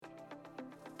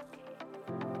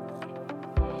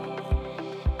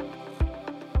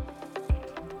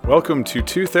Welcome to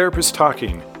Two Therapists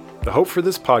Talking. The hope for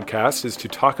this podcast is to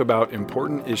talk about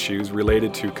important issues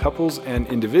related to couples and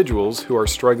individuals who are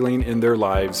struggling in their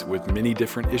lives with many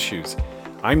different issues.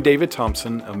 I'm David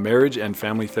Thompson, a marriage and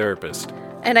family therapist.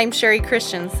 And I'm Sherry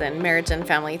Christensen, marriage and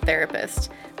family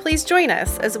therapist. Please join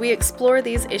us as we explore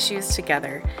these issues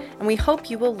together, and we hope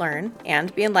you will learn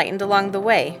and be enlightened along the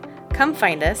way. Come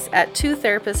find us at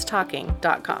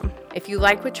twotherapisttalking.com. If you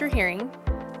like what you're hearing,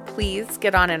 please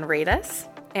get on and rate us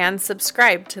and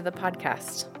subscribe to the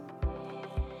podcast.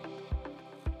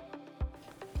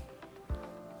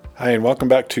 Hi, and welcome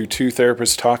back to Two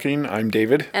Therapists Talking. I'm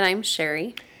David. And I'm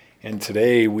Sherry. And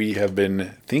today we have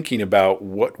been thinking about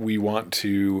what we want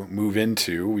to move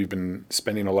into. We've been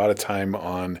spending a lot of time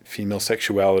on female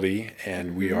sexuality,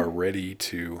 and we are ready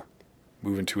to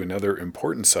move into another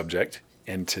important subject.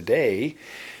 And today,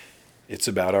 it's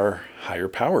about our higher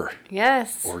power.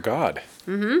 Yes. Or God.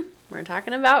 We're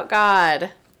talking about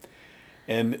God.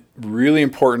 And really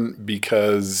important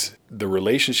because the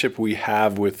relationship we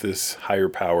have with this higher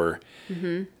power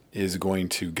is going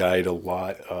to guide a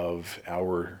lot of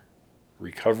our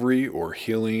recovery or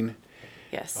healing,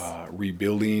 Yes.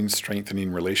 rebuilding,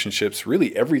 strengthening relationships,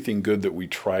 really everything good that we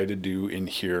try to do in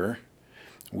here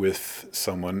with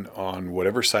someone on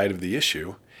whatever side of the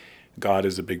issue. God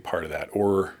is a big part of that,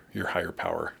 or your higher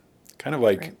power. Kind of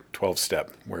like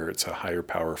 12-step, where it's a higher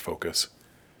power focus.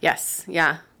 Yes,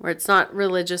 yeah, where it's not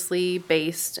religiously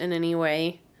based in any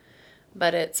way,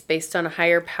 but it's based on a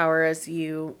higher power as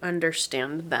you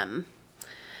understand them.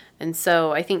 And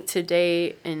so I think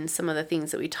today, in some of the things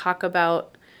that we talk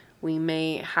about, we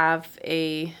may have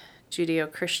a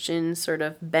Judeo-Christian sort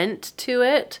of bent to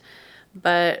it,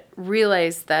 but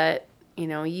realize that, you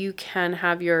know, you can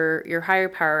have your higher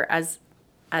power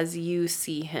as you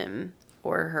see him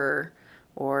or her,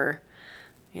 or,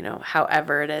 you know,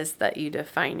 however it is that you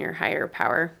define your higher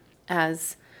power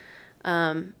as,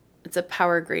 it's a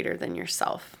power greater than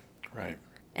yourself. Right.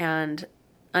 And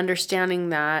understanding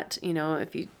that, you know,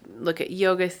 if you look at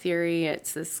yoga theory,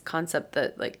 it's this concept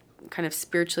that, like, kind of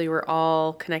spiritually we're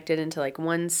all connected into like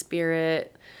one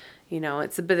spirit. You know,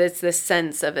 it's this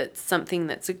sense of it's something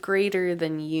that's greater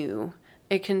than you.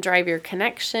 It can drive your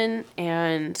connection,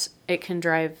 and it can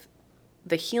drive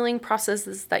the healing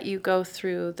processes that you go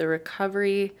through, the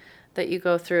recovery that you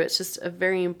go through. It's just a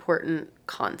very important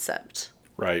concept.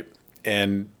 Right.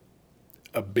 And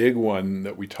a big one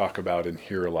that we talk about and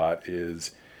hear a lot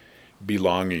is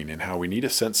belonging, and how we need a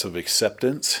sense of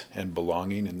acceptance and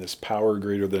belonging. And this power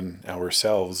greater than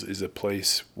ourselves is a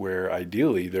place where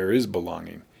ideally there is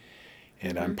belonging.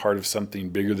 And I'm part of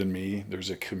something bigger than me. There's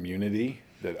a community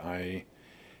that I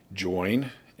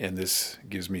join, and this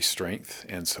gives me strength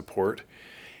and support.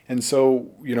 And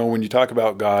so, you know, when you talk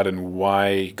about God and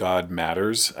why God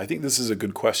matters, I think this is a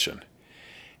good question.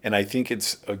 And I think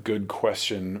it's a good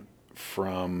question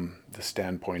from the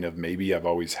standpoint of maybe I've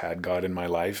always had God in my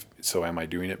life, so am I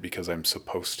doing it because I'm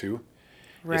supposed to?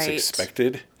 Right. It's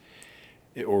expected,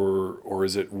 or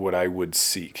is it what I would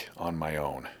seek on my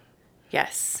own?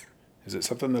 Yes. Is it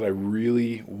something that I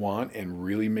really want and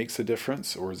really makes a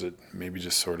difference, or is it maybe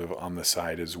just sort of on the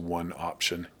side as one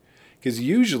option? Because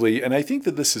usually, and I think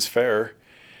that this is fair,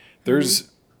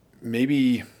 there's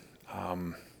maybe,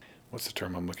 what's the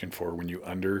term I'm looking for when you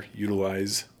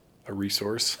underutilize a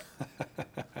resource?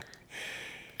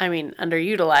 I mean,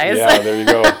 underutilized. Yeah, there you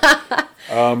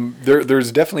go.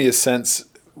 There's definitely a sense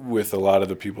with a lot of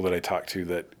the people that I talk to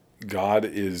that God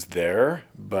is there,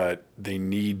 but they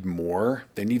need more.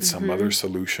 They need some other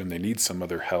solution. They need some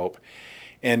other help.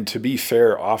 And to be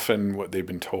fair, often what they've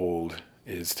been told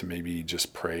is to maybe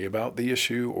just pray about the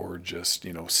issue, or just,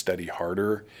 you know, study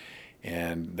harder.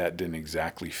 And that didn't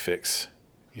exactly fix,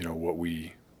 you know, what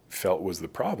we felt was the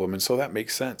problem. And so that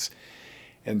makes sense.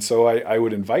 And so I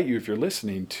would invite you, if you're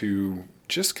listening, to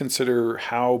just consider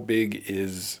how big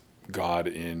is God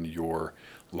in your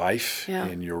life,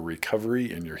 in your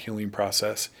recovery, in your healing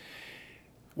process.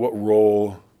 What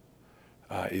role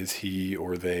is he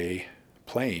or they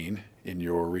playing in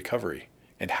your recovery?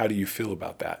 And how do you feel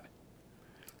about that?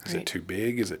 Is it too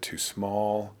big? Is it too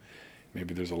small?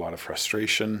 Maybe there's a lot of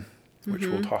frustration, which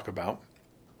we'll talk about.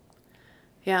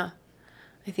 Yeah.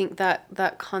 I think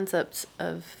that concept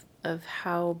of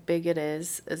how big it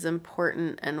is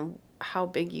important, and how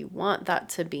big you want that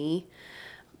to be.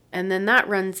 And then that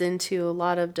runs into a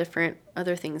lot of different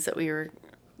other things that we were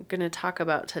going to talk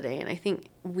about today. And I think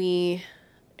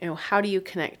how do you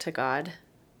connect to God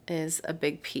is a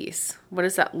big piece. What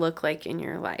does that look like in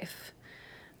your life?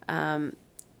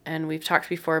 And we've talked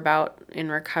before about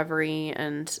in recovery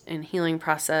and in healing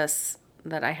process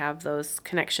that I have those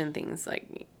connection things,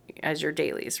 like as your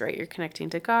dailies, right? You're connecting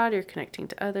to God, you're connecting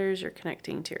to others, you're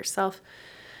connecting to yourself.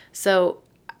 So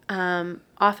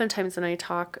oftentimes when I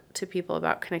talk to people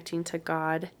about connecting to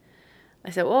God, I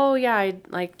said, oh yeah, I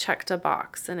like checked a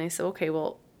box. And I said, okay,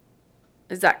 well,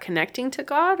 is that connecting to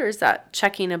God or is that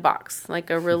checking a box, like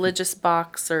a religious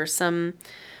box or some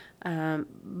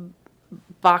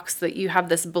box that you have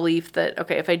this belief that,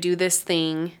 okay, if I do this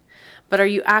thing, but are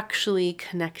you actually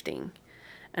connecting?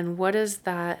 And what does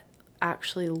that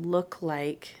actually look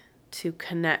like to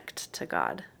connect to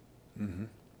God?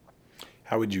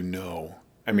 How would you know?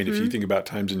 I mean, if you think about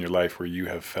times in your life where you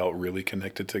have felt really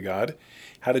connected to God,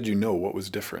 how did you know what was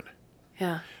different?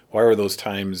 Yeah. Why are those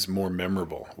times more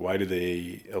memorable? Why do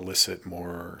they elicit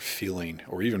more feeling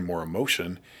or even more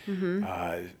emotion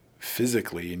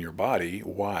physically in your body?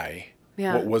 Why?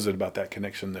 Yeah. What was it about that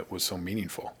connection that was so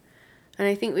meaningful? And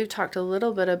I think we've talked a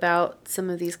little bit about some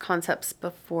of these concepts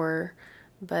before,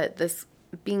 but this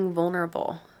being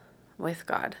vulnerable with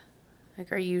God.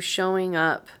 Like, are you showing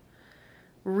up,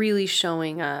 really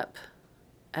showing up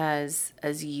as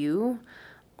you,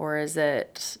 or is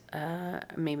it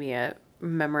maybe a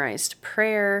memorized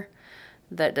prayer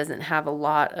that doesn't have a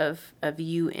lot of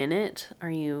you in it?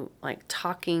 Are you like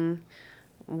talking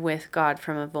with God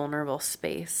from a vulnerable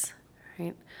space,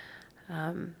 right?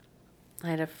 I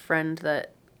had a friend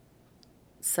that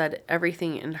said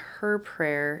everything in her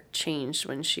prayer changed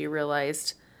when she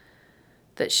realized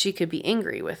that she could be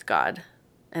angry with God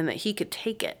and that he could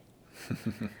take it.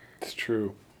 It's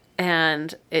true.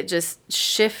 And it just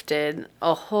shifted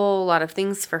a whole lot of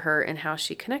things for her in how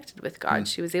she connected with God.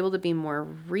 She was able to be more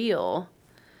real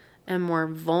and more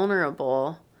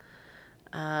vulnerable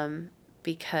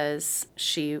because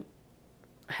she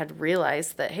had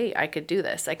realized that, hey, I could do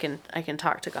this. I can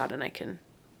talk to God, and I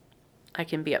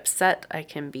can be upset. I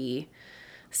can be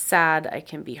sad. I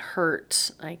can be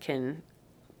hurt. I can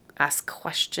ask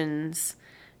questions.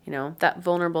 You know, that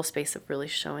vulnerable space of really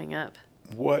showing up.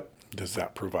 What does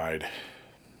that provide?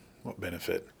 What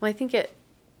benefit? Well, I think it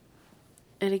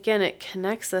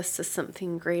connects us to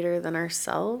something greater than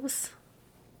ourselves.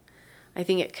 I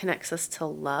think it connects us to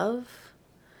love.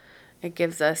 It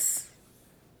gives us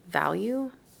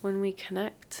value when we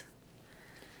connect.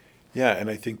 Yeah, and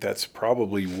I think that's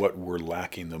probably what we're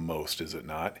lacking the most, is it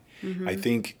not? I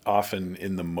think often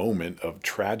in the moment of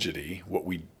tragedy, what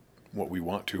we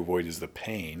want to avoid is the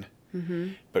pain.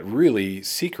 But really,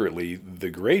 secretly, the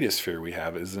greatest fear we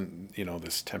have isn't,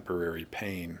 this temporary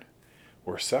pain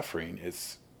or suffering.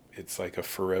 It's like a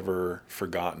forever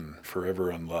forgotten, forever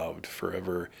unloved,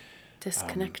 forever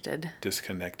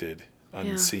disconnected,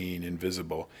 unseen,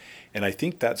 invisible. And I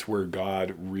think that's where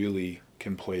God really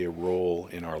can play a role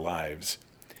in our lives.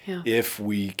 Yeah. If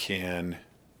we can,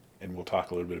 and we'll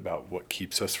talk a little bit about what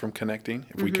keeps us from connecting,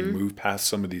 if we can move past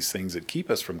some of these things that keep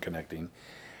us from connecting,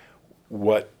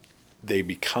 what they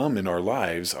become in our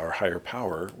lives, our higher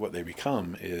power, what they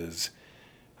become is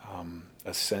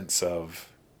a sense of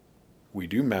we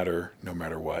do matter no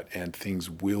matter what, and things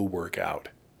will work out.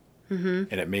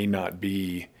 And it may not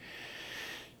be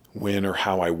when or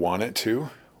how I want it to,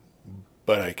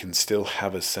 but I can still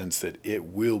have a sense that it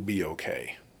will be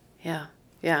okay. Yeah.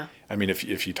 Yeah. I mean,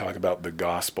 if you talk about the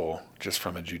gospel just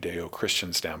from a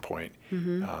Judeo-Christian standpoint,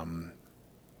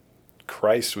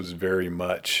 Christ was very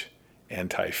much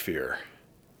anti-fear.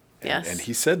 And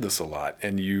he said this a lot.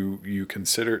 And you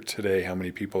consider today how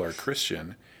many people are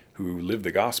Christian who live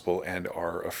the gospel and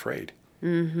are afraid.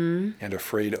 And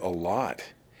afraid a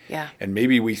lot. Yeah. And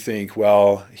maybe we think,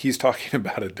 well, he's talking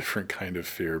about a different kind of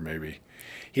fear, maybe.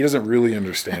 He doesn't really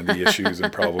understand the issues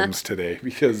and problems today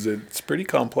because it's pretty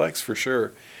complex for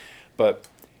sure. But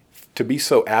to be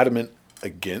so adamant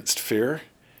against fear,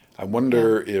 I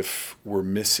wonder if we're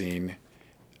missing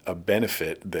a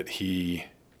benefit that he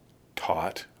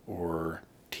taught or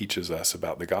teaches us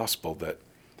about the gospel that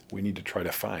we need to try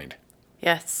to find.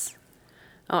 Yes.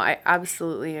 Oh, I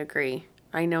absolutely agree.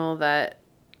 I know that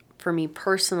for me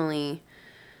personally,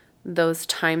 those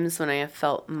times when I have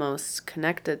felt most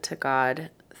connected to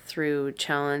God through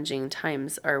challenging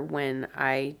times are when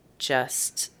I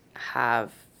just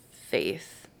have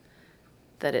faith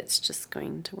that it's just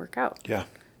going to work out. Yeah.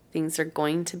 Things are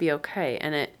going to be okay.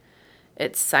 And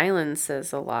it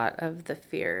silences a lot of the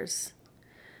fears.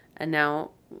 And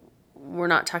now we're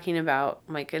not talking about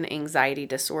like an anxiety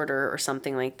disorder or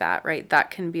something like that, right? That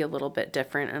can be a little bit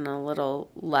different and a little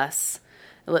less,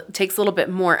 it takes a little bit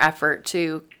more effort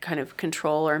to kind of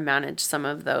control or manage some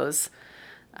of those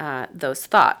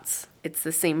thoughts. It's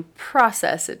the same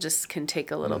process. It just can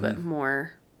take a little bit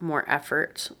more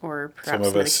effort or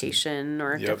perhaps medication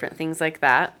or different things like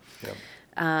that. Yep.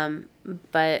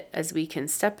 But as we can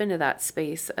step into that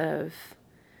space of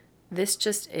this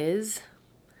just is,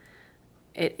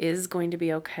 it is going to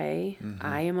be okay.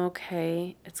 I am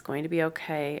okay. It's going to be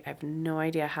okay. I have no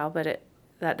idea how, but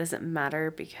that doesn't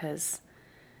matter because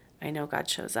I know God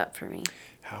shows up for me.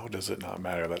 How does it not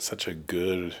matter? That's such a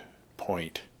good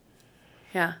point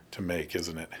Yeah. to make,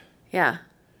 isn't it? Yeah.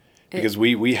 Because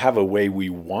we have a way we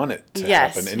want it to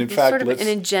Yes. happen. And in There's fact, sort of an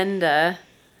agenda.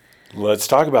 let's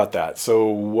talk about that. So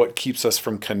what keeps us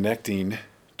from connecting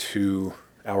to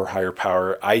our higher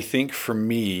power? I think for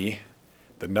me,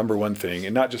 the number one thing,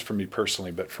 and not just for me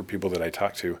personally, but for people that I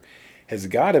talk to, has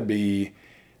got to be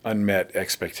unmet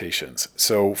expectations.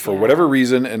 So for whatever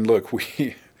reason, and look,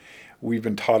 we've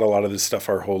been taught a lot of this stuff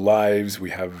our whole lives.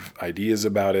 We have ideas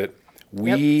about it.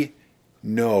 We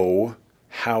know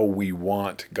how we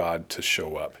want God to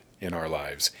show up in our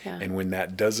lives. Yeah. And when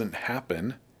that doesn't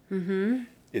happen,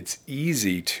 it's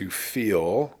easy to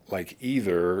feel like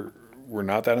either we're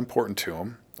not that important to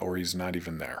him or he's not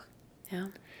even there. Yeah.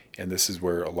 And this is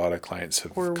where a lot of clients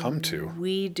have come to.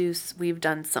 We've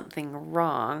done something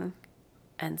wrong,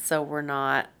 and so we're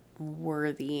not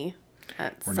worthy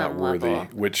at We're some not worthy,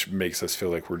 level. which makes us feel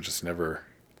like we're just never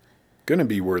going to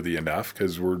be worthy enough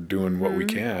because we're doing what we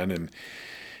can, and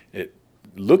it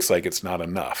looks like it's not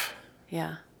enough.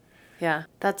 Yeah. Yeah.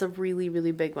 That's a really,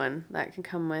 really big one that can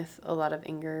come with a lot of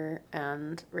anger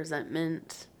and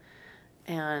resentment.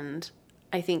 And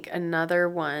I think another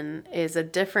one is a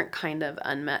different kind of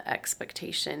unmet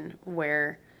expectation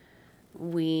where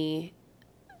we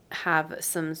have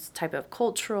some type of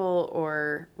cultural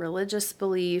or religious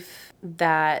belief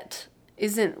that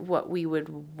isn't what we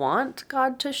would want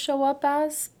God to show up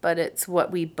as, but it's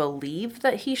what we believe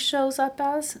that he shows up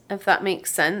as, if that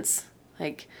makes sense.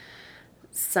 Like,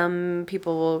 some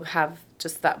people will have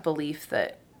just that belief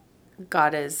that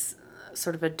God is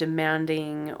sort of a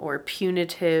demanding or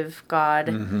punitive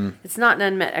God. It's not an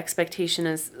unmet expectation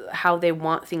as how they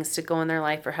want things to go in their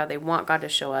life or how they want God to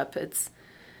show up. It's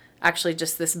actually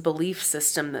just this belief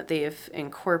system that they've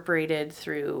incorporated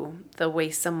through the way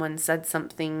someone said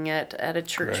something at a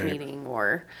church meeting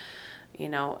or,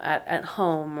 at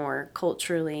home or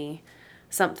culturally,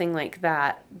 something like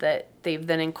that they've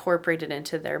then incorporated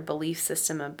into their belief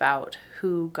system about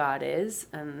who God is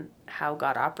and how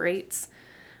God operates,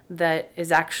 that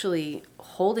is actually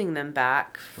holding them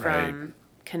back from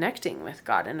connecting with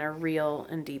God in a real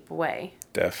and deep way.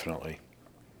 Definitely.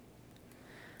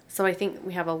 So I think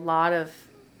there are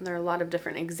a lot of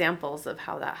different examples of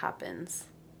how that happens.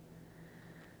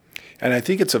 And I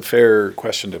think it's a fair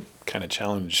question to kind of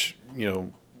challenge,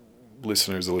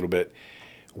 listeners a little bit.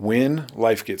 When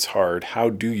life gets hard, how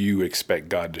do you expect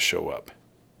God to show up?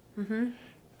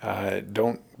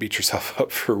 Don't beat yourself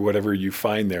up for whatever you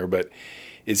find there, but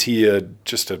is he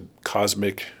just a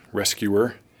cosmic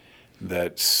rescuer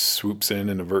that swoops in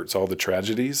and averts all the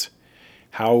tragedies?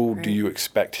 How do you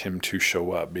expect him to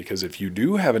show up? Because if you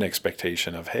do have an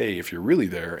expectation of, hey, if you're really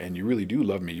there and you really do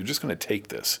love me, you're just going to take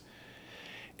this.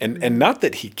 And not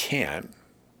that he can't,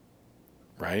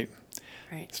 right?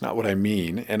 Right. It's not what I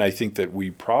mean. And I think that we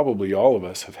probably, all of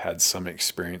us, have had some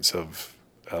experience of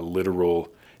a literal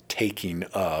taking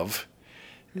of,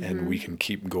 and we can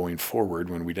keep going forward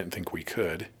when we didn't think we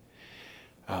could.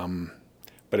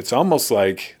 But it's almost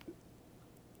like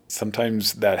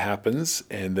sometimes that happens,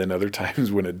 and then other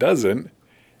times when it doesn't,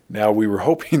 now we were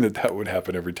hoping that would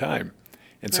happen every time.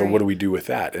 And so what do we do with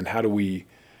that? And how do we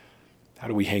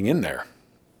hang in there?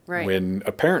 Right. When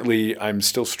apparently I'm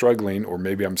still struggling, or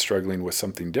maybe I'm struggling with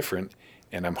something different,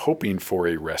 and I'm hoping for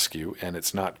a rescue, and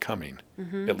it's not coming,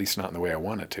 at least not in the way I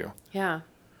want it to. Yeah.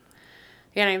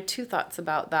 Yeah, and I have two thoughts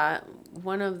about that.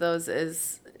 One of those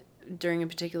is during a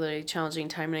particularly challenging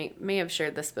time, and I may have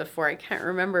shared this before. I can't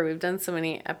remember. We've done so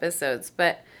many episodes,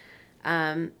 but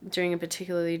during a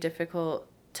particularly difficult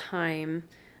time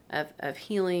of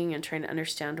healing and trying to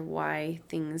understand why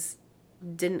things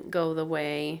didn't go the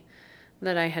way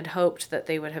that I had hoped that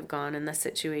they would have gone in the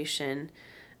situation,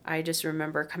 I just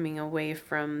remember coming away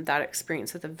from that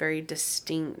experience with a very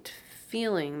distinct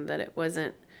feeling that it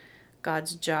wasn't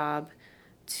God's job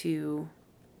to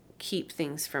keep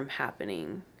things from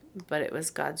happening, but it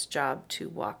was God's job to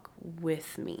walk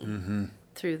with me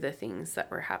through the things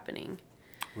that were happening.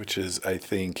 Which is, I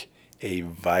think, a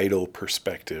vital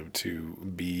perspective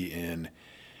to be in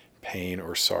pain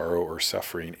or sorrow or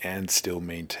suffering and still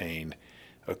maintain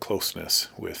a closeness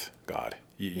with God.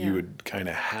 You would kind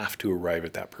of have to arrive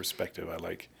at that perspective. I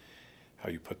like how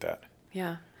you put that.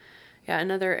 Yeah. Yeah,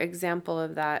 another example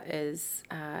of that is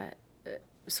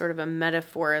sort of a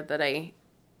metaphor that I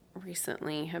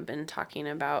recently have been talking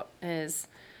about is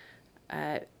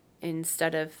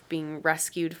instead of being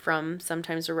rescued from,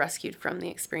 sometimes we're rescued from the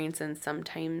experience, and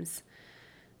sometimes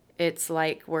it's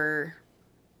like we're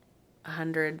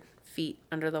 100 feet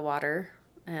under the water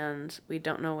and we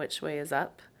don't know which way is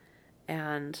up,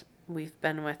 and we've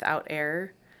been without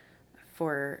air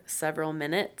for several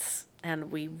minutes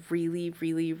and we really,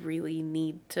 really, really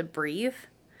need to breathe.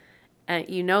 And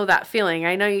you know that feeling.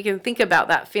 I know you can think about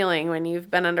that feeling when you've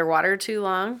been underwater too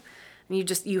long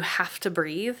and you have to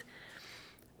breathe,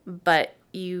 but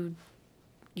you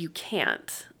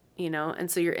can't, and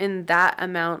so you're in that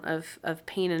amount of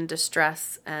pain and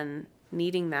distress and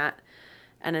needing that.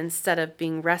 And instead of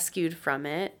being rescued from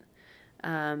it,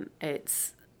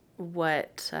 it's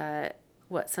what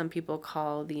some people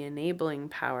call the enabling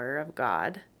power of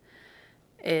God.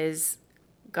 Is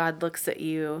God looks at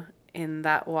you in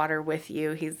that water with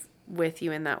you. He's with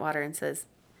you in that water and says,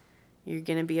 "You're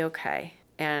gonna be okay."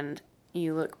 And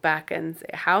you look back and say,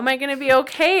 "How am I gonna be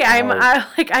okay?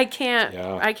 I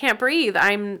can't breathe.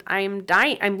 I'm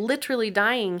dying. I'm literally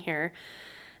dying here."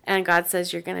 And God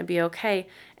says, "You're gonna be okay."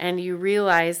 And you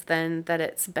realize then that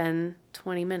it's been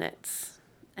 20 minutes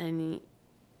and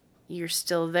you're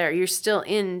still there. You're still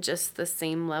in just the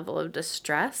same level of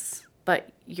distress, but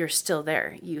you're still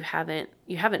there. You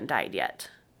haven't died yet.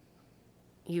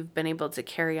 You've been able to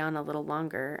carry on a little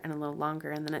longer, and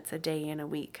then it's a day and a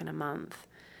week and a month,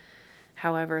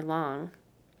 however long.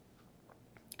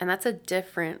 And that's a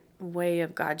different way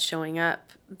of God showing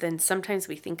up than sometimes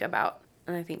we think about.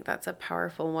 And I think that's a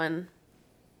powerful one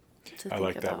to think about. I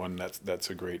like that one. That's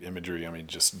a great imagery. I mean,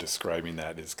 just describing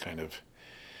that is kind of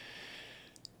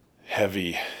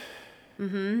heavy.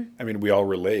 Mm-hmm. I mean, we all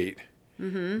relate,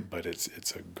 but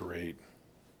it's a great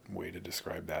way to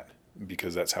describe that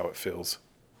because that's how it feels.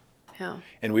 Yeah.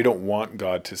 And we don't want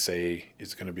God to say,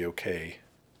 "It's going to be okay.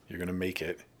 You're going to make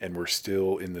it." And we're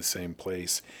still in the same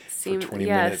place for 20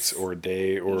 minutes or a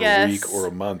day or a week or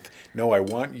a month. No, I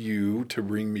want you to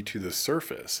bring me to the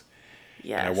surface.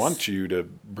 Yes. And I want you to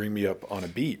bring me up on a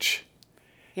beach.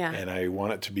 Yeah. And I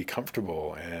want it to be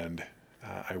comfortable. And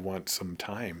I want some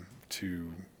time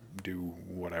to do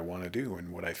what I want to do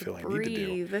and what I feel I need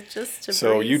to do.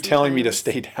 So you telling me to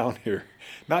stay down here,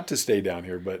 not to stay down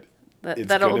here, but it's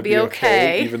going to be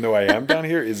okay. Even though I am down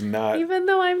here is not. Even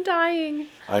though I'm dying.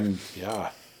 That's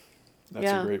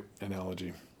a great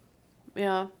analogy.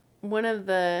 Yeah. One of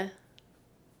the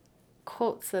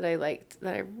quotes that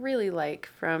I really like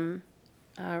from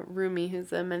Rumi,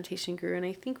 who's a meditation guru, and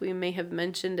I think we may have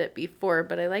mentioned it before,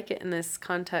 but I like it in this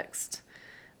context.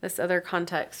 This other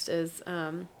context is,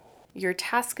 your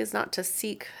task is not to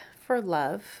seek for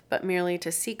love, but merely to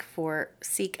seek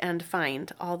and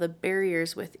find all the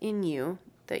barriers within you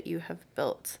that you have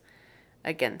built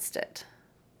against it.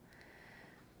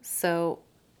 So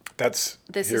this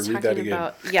is talking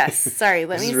about, yes, sorry,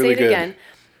 let me say it again.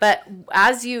 But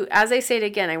as I say it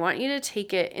again, I want you to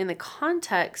take it in the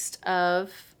context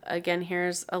of, again,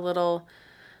 here's a little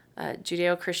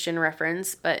Judeo-Christian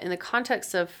reference, but in the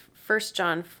context of 1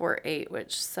 John 4:8,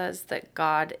 which says that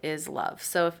God is love.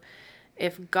 So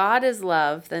if God is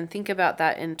love, then think about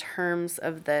that in terms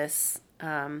of this,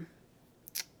 in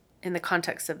the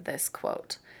context of this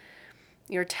quote.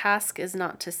 Your task is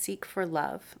not to seek for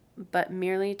love, but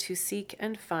merely to seek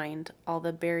and find all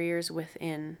the barriers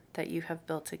within that you have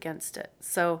built against it.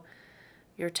 So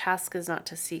your task is not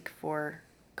to seek for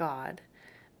God,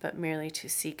 but merely to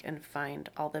seek and find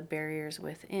all the barriers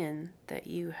within that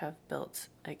you have built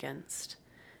against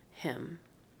Him.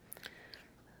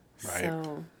 Right.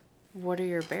 So what are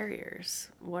your barriers?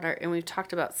 And we've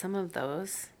talked about some of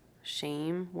those: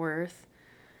 shame, worth.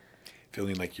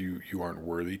 Feeling like you aren't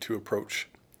worthy to approach.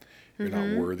 You're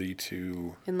not worthy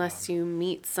to... Unless you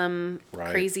meet some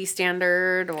crazy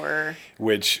standard or...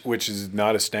 Which is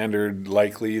not a standard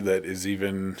likely that is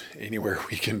even anywhere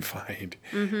we can find,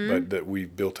 but that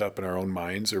we've built up in our own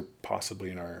minds or possibly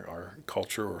in our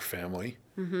culture or family.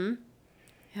 Mm-hmm.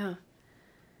 Yeah.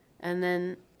 And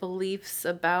then beliefs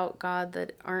about God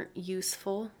that aren't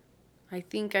useful. I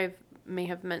think I may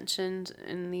have mentioned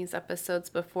in these episodes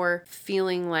before,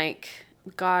 feeling like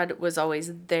God was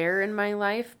always there in my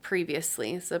life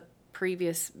previously. It's a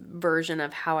previous version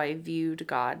of how I viewed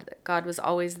God. God was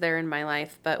always there in my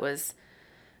life, but was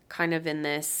kind of in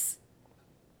this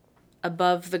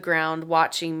above the ground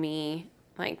watching me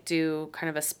like do kind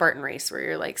of a Spartan race where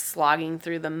you're like slogging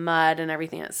through the mud and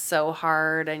everything that's so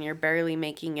hard and you're barely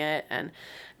making it, and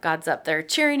God's up there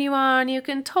cheering you on. You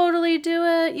can totally do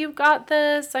it. You've got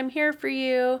this. I'm here for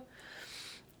you.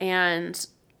 And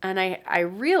I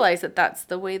realized that that's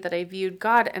the way that I viewed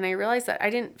God, and I realized that I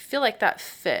didn't feel like that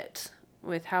fit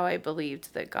with how I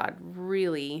believed that God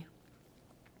really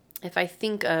If I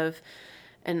think of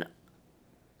an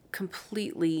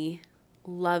completely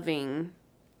loving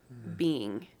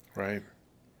being, Right.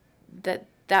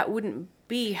 that wouldn't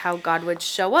be how God would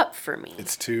show up for me.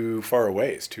 It's too far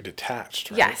away. It's too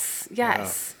detached, right?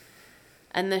 Yes.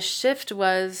 And the shift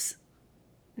was,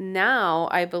 now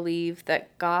I believe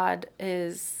that God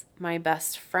is my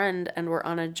best friend and we're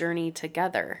on a journey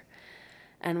together.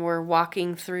 And we're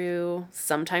walking through,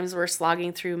 sometimes we're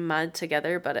slogging through mud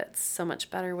together, but it's so much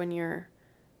better when you're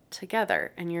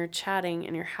together and you're chatting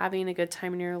and you're having a good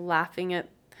time and you're laughing at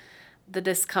the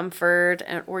discomfort,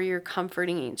 or you're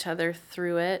comforting each other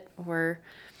through it, or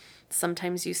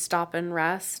sometimes you stop and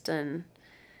rest and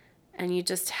you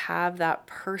just have that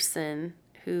person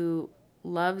who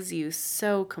loves you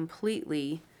so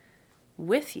completely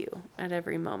with you at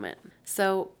every moment.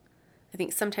 So I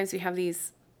think sometimes we have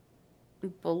these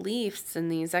beliefs and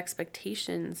these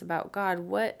expectations about God.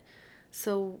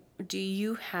 So do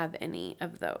you have any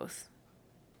of those?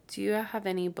 Do you have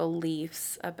any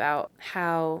beliefs about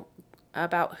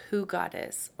who God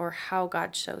is or how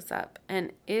God shows up?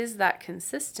 And is that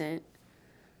consistent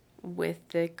with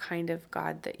the kind of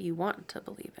God that you want to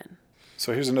believe in?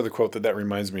 So here's another quote that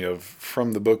reminds me of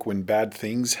from the book When Bad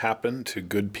Things Happen to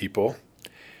Good People.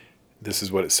 This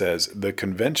is what it says: the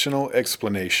conventional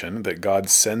explanation that God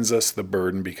sends us the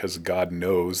burden because God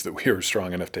knows that we are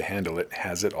strong enough to handle it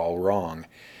has it all wrong.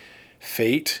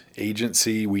 Fate,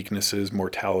 agency, weaknesses,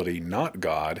 mortality, not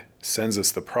God, sends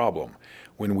us the problem.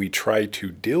 When we try to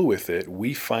deal with it,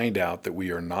 we find out that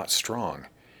we are not strong.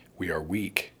 We are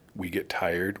weak. We get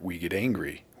tired. We get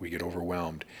angry. We get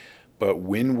overwhelmed. But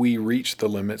when we reach the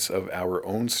limits of our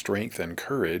own strength and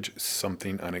courage,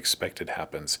 something unexpected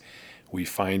happens. We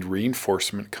find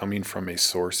reinforcement coming from a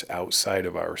source outside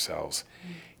of ourselves.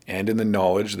 And in the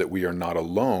knowledge that we are not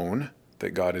alone,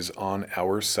 that God is on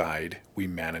our side, we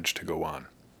manage to go on.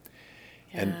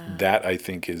 Yeah. And that, I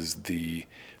think, is the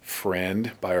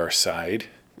friend by our side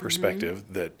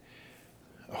perspective that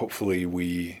hopefully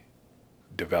we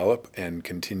develop and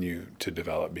continue to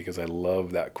develop, because I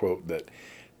love that quote, that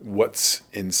what's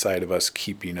inside of us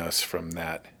keeping us from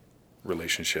that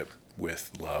relationship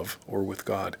with love or with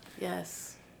God.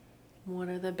 Yes. What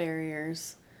are the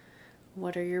barriers?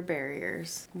 What are your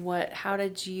barriers? How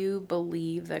did you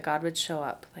believe that God would show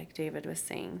up, like David was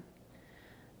saying?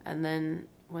 And then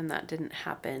when that didn't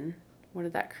happen, what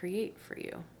did that create for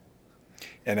you?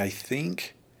 And I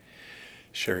think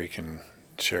Sherry can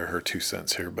share her 2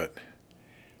 cents here, but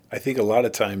I think a lot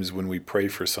of times when we pray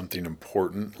for something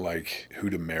important, like who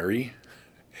to marry,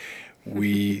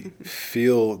 we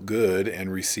feel good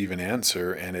and receive an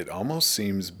answer, and it almost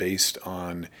seems based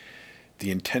on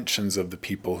the intentions of the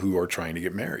people who are trying to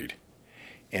get married.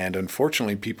 And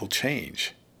unfortunately, people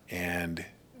change. And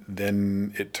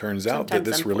then it turns out that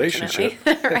this relationship,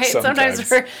 right?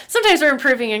 Sometimes we're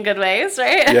improving in good ways,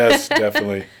 right? Yes,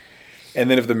 definitely. And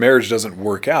then if the marriage doesn't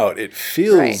work out, it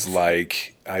feels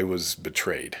like I was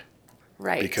betrayed.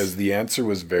 Right. Because the answer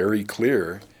was very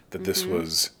clear that this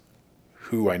was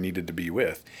who I needed to be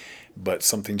with. But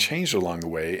something changed along the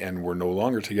way, and we're no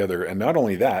longer together. And not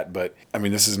only that, but I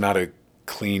mean, this is not a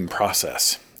clean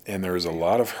process. And there's a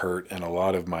lot of hurt, and a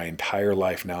lot of my entire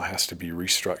life now has to be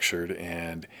restructured.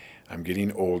 And I'm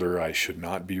getting older. I should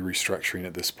not be restructuring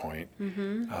at this point.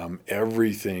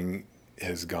 Everything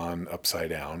has gone upside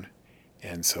down.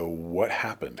 And so what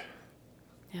happened?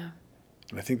 Yeah.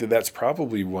 And I think that that's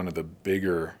probably one of the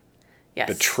bigger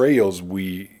betrayals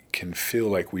we can feel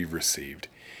like we've received.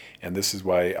 And this is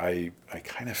why I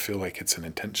kind of feel like it's an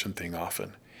intention thing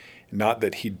often. Not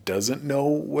that he doesn't know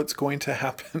what's going to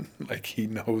happen, like he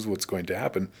knows what's going to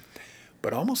happen,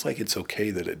 but almost like it's okay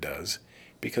that it does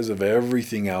because of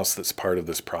everything else that's part of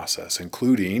this process,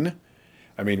 including,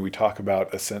 I mean, we talk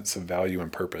about a sense of value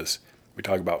and purpose. We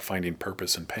talk about finding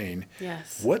purpose in pain.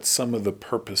 Yes. What's some of the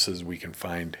purposes we can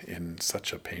find in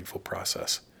such a painful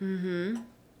process?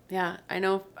 Yeah, I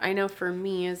know for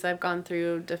me, as I've gone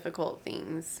through difficult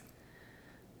things,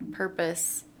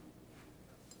 purpose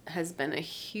has been a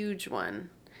huge one,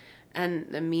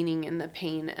 and the meaning in the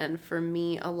pain. And for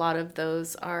me, a lot of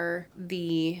those are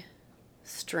the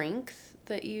strength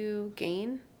that you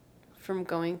gain from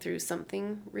going through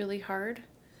something really hard,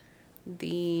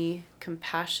 the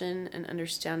compassion and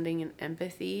understanding and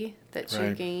empathy that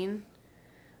you gain,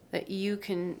 that you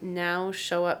can now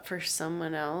show up for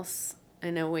someone else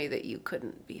in a way that you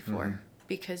couldn't before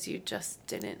because you just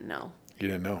didn't know. You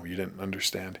didn't know. You didn't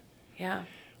understand. Yeah.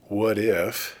 What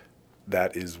if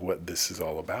that is what this is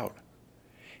all about?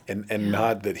 And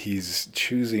not that he's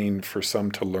choosing for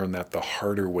some to learn that the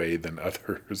harder way than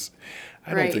others.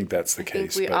 I don't think that's the case.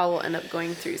 I think we all will end up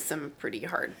going through some pretty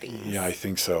hard things. Yeah, I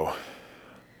think so.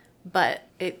 But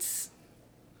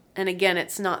and again,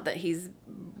 it's not that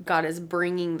God is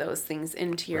bringing those things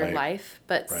into your life,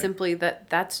 but simply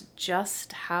that's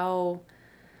just how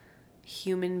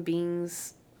human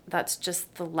beings, that's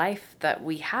just the life that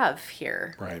we have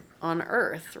here on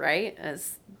earth, right?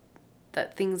 As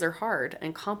that things are hard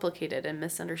and complicated and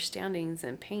misunderstandings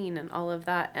and pain and all of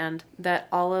that, and that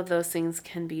all of those things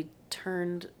can be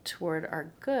turned toward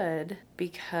our good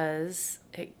because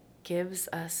it gives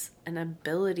us an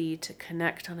ability to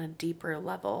connect on a deeper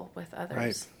level with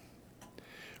others.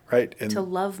 Right. And to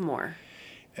love more.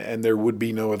 And there would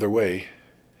be no other way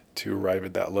to arrive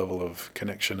at that level of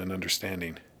connection and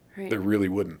understanding. Right. There really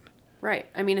wouldn't. Right.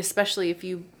 I mean, especially if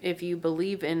you if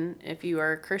you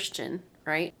are a Christian,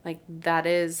 right? Like that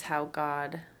is how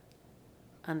God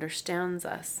understands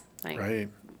us. Like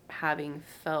having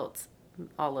felt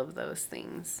all of those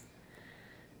things.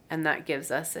 And that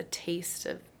gives us a taste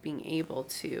of being able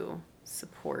to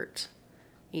support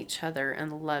each other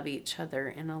and love each other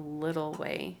in a little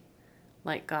way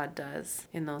like God does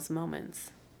in those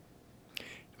moments.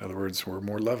 In other words, we're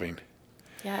more loving.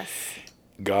 Yes.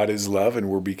 God is love and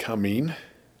we're becoming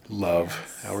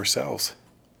love ourselves.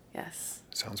 Yes.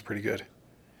 Sounds pretty good.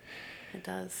 It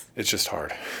does. It's just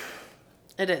hard.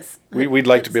 It is. We'd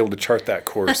like to be able to chart that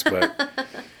course, but...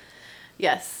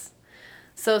 Yes.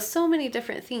 So many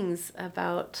different things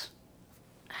about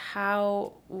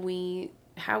how we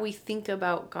think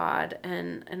about God,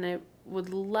 and I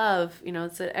would love,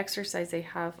 it's an exercise I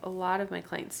have a lot of my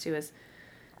clients do is,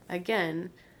 again,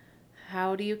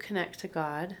 how do you connect to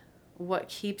God? What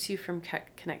keeps you from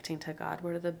connecting to God?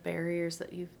 What are the barriers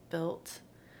that you've built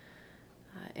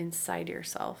inside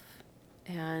yourself?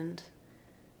 And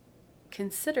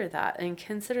consider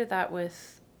that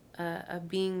with a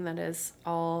being that is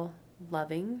all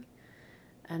loving,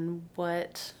 and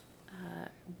what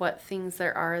things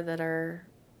there are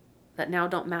that now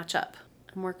don't match up,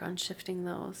 and work on shifting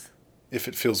those. If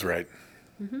it feels right.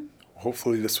 Mm-hmm.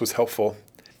 Hopefully this was helpful.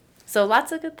 So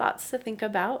lots of good thoughts to think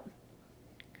about,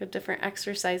 good different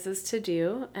exercises to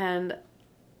do, and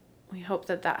we hope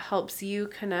that helps you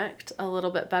connect a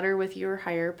little bit better with your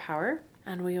higher power,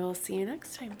 and we will see you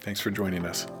next time. Thanks for joining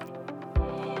us.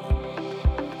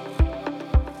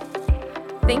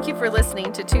 Thank you for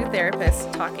listening to Two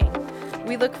Therapists Talking.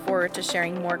 We look forward to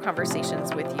sharing more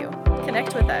conversations with you.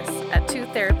 Connect with us at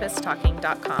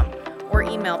twotherapisttalking.com or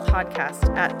email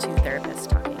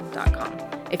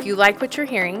podcast@twotherapisttalking.com. If you like what you're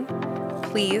hearing,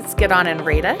 please get on and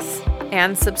rate us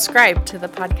and subscribe to the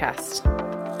podcast.